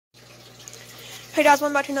Hey guys,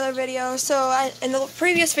 welcome back to another video. So in the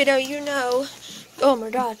previous video, you know, oh my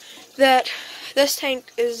god, that this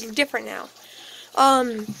tank is different now.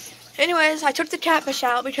 Anyways, I took the catfish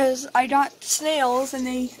out because I got snails and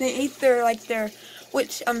they ate their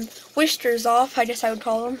oysters off, I guess I would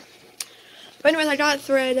call them. But anyways, I got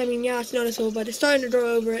thread. I mean, yeah, it's noticeable, but it's starting to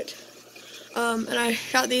grow over it. And I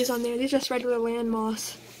got these on there. These are just regular land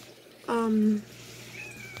moss.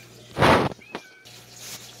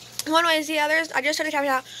 Anyways, yeah, I just took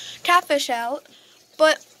the catfish out,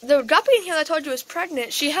 but the guppy in here that I told you was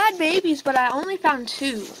pregnant. She had babies, but I only found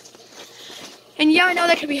 2. And yeah, I know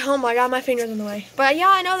they could be home. I got my fingers in the way. But yeah,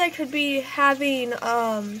 I know they could be having,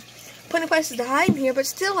 putting places to hide in here, but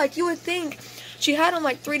still, like, you would think, she had them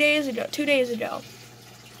like 2 days ago.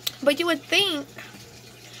 But you would think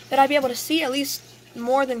that I'd be able to see at least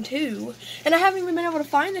more than 2, and I haven't even been able to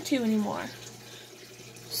find the 2 anymore.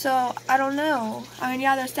 So, I don't know. I mean,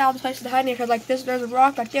 yeah, there's thousands of places to hide in here, because, like, there's a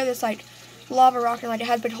rock back there that's, like, lava rock, and, like, it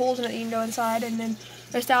has big holes in it that you can go inside, and then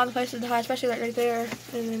there's thousands of places to hide, especially, like, right there,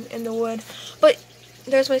 and then in the wood. But,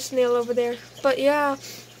 there's my snail over there. But, yeah,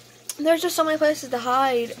 there's just so many places to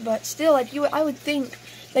hide, but still, like, I would think,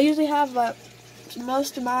 they usually have,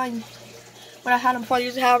 most of mine, when I had them before, they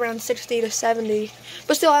usually have around 60 to 70.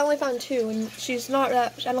 But still, I only found 2, and she's not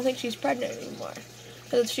that, I don't think she's pregnant anymore,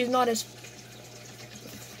 because she's not as,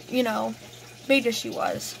 you know, big as she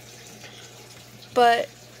was. But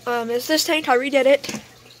it's this tank. I redid it.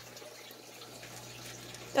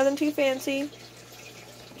 Nothing too fancy.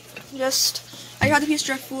 Just I got the piece of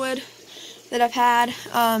driftwood that I've had.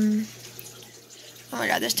 Oh my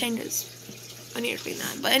god, this tank is, I need to clean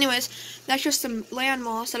that. But anyways, that's just some land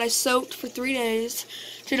moss that I soaked for 3 days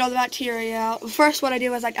to get all the bacteria out. First, what I did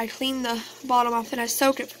was I cleaned the bottom off, and I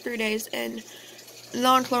soaked it for 3 days in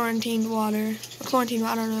non-quarantined water. Quarantined,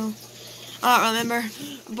 I don't know. I don't remember.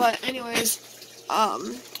 But anyways,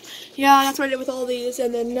 yeah, that's what I did with all these.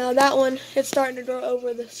 And then now that one, it's starting to grow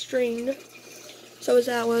over the string. So is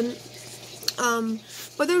that one.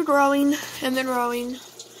 But they're growing, and they're growing.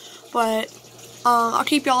 But, I'll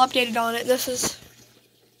keep y'all updated on it. This is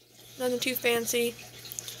nothing too fancy.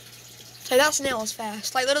 So that snail is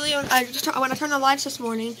fast. Like, literally, when I turned the lights this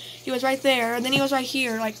morning, he was right there, and then he was right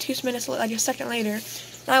here, like 2 minutes, like a second later.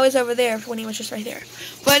 And I was over there when he was just right there.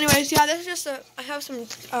 But anyways, yeah, this is just I have some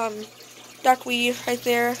duckweed right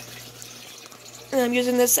there. And I'm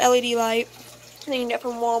using this LED light that you can get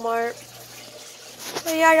from Walmart.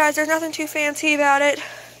 But yeah, guys, there's nothing too fancy about it.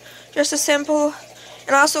 Just a simple,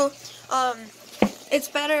 and also, it's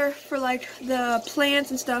better for, like, the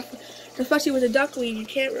plants and stuff. Especially with the duckweed, you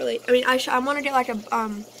can't really, I mean, I want to get, like, a,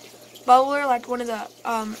 bubbler, like one of the,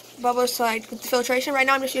 bubblers, like, with the filtration. Right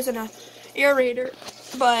now, I'm just using a aerator,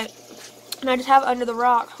 and I just have it under the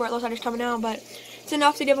rock where it looks like it's coming out, but it's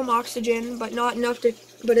enough to give them oxygen, but not enough to,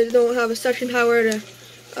 but it don't have a suction power to,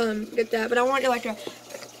 get that. But I want, like, a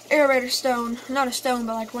aerator stone, not a stone,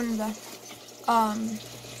 but, like, one of the,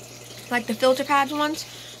 like, the filter pads ones,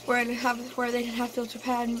 where they can have filter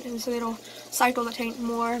pad, and so it'll cycle the tank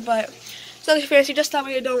more. But it's nothing fancy, just that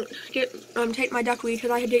way I don't get take my duckweed, because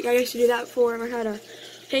I used to do that before, and I had a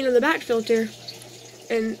hang on the back filter,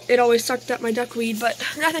 and it always sucked up my duckweed. But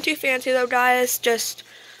nothing too fancy though, guys. Just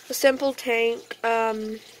a simple tank.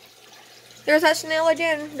 There's that snail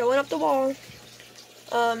again, going up the wall.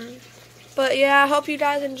 But yeah, I hope you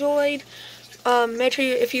guys enjoyed. Make sure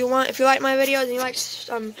if you like my videos and you like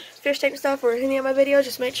fish tank stuff or any of my videos,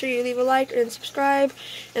 just make sure you leave a like and subscribe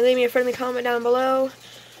and leave me a friendly comment down below.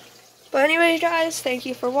 But anyways, guys, thank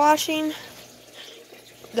you for watching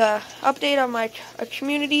the update on my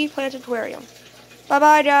community plant aquarium. Bye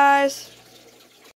bye, guys.